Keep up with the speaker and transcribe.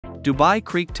Dubai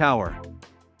Creek Tower.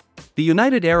 The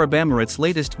United Arab Emirates'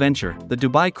 latest venture, the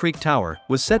Dubai Creek Tower,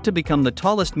 was set to become the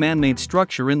tallest man-made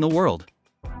structure in the world.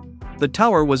 The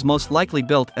tower was most likely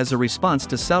built as a response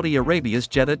to Saudi Arabia's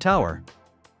Jeddah Tower.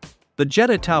 The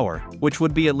Jeddah Tower, which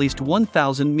would be at least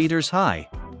 1,000 meters high.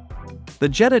 The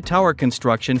Jeddah Tower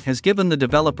construction has given the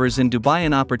developers in Dubai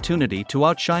an opportunity to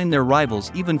outshine their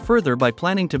rivals even further by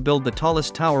planning to build the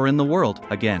tallest tower in the world,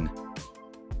 again.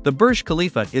 The Burj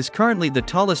Khalifa is currently the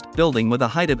tallest building with a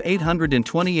height of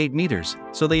 828 meters,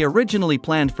 so they originally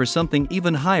planned for something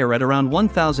even higher at around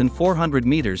 1,400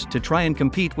 meters to try and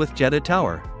compete with Jeddah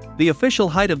Tower. The official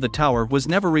height of the tower was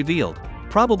never revealed,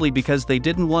 probably because they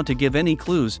didn't want to give any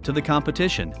clues to the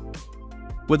competition.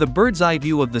 With a bird's-eye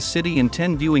view of the city and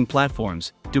 10 viewing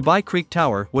platforms, Dubai Creek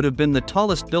Tower would have been the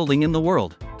tallest building in the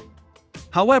world.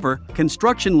 However,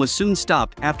 construction was soon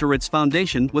stopped after its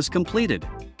foundation was completed.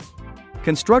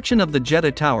 Construction of the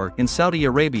Jeddah Tower in Saudi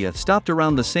Arabia stopped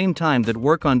around the same time that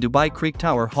work on Dubai Creek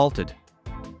Tower halted.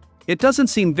 It doesn't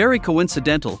seem very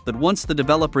coincidental that once the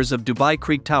developers of Dubai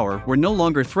Creek Tower were no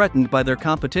longer threatened by their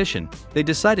competition, they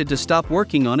decided to stop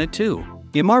working on it too.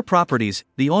 Emaar Properties,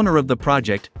 the owner of the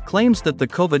project, claims that the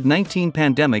COVID-19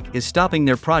 pandemic is stopping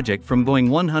their project from going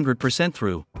 100%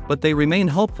 through, but they remain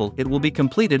hopeful it will be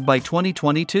completed by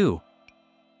 2022.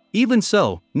 Even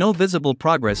so, no visible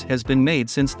progress has been made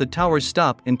since the tower's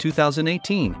stop in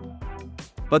 2018.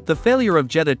 But the failure of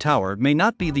Jeddah Tower may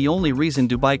not be the only reason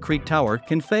Dubai Creek Tower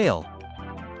can fail.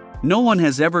 No one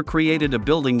has ever created a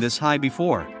building this high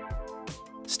before.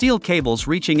 Steel cables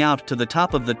reaching out to the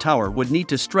top of the tower would need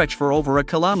to stretch for over a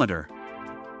kilometer.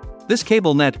 This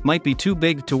cable net might be too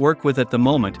big to work with at the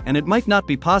moment, and it might not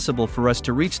be possible for us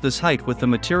to reach this height with the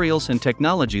materials and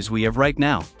technologies we have right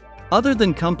now. Other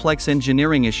than complex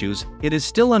engineering issues, it is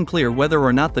still unclear whether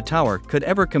or not the tower could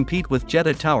ever compete with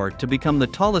Jeddah Tower to become the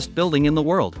tallest building in the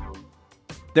world.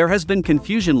 There has been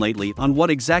confusion lately on what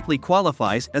exactly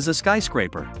qualifies as a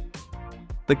skyscraper.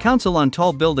 The Council on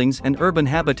Tall Buildings and Urban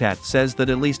Habitat says that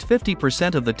at least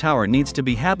 50% of the tower needs to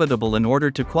be habitable in order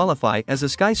to qualify as a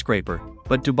skyscraper,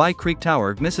 but Dubai Creek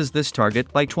Tower misses this target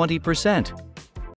by 20%.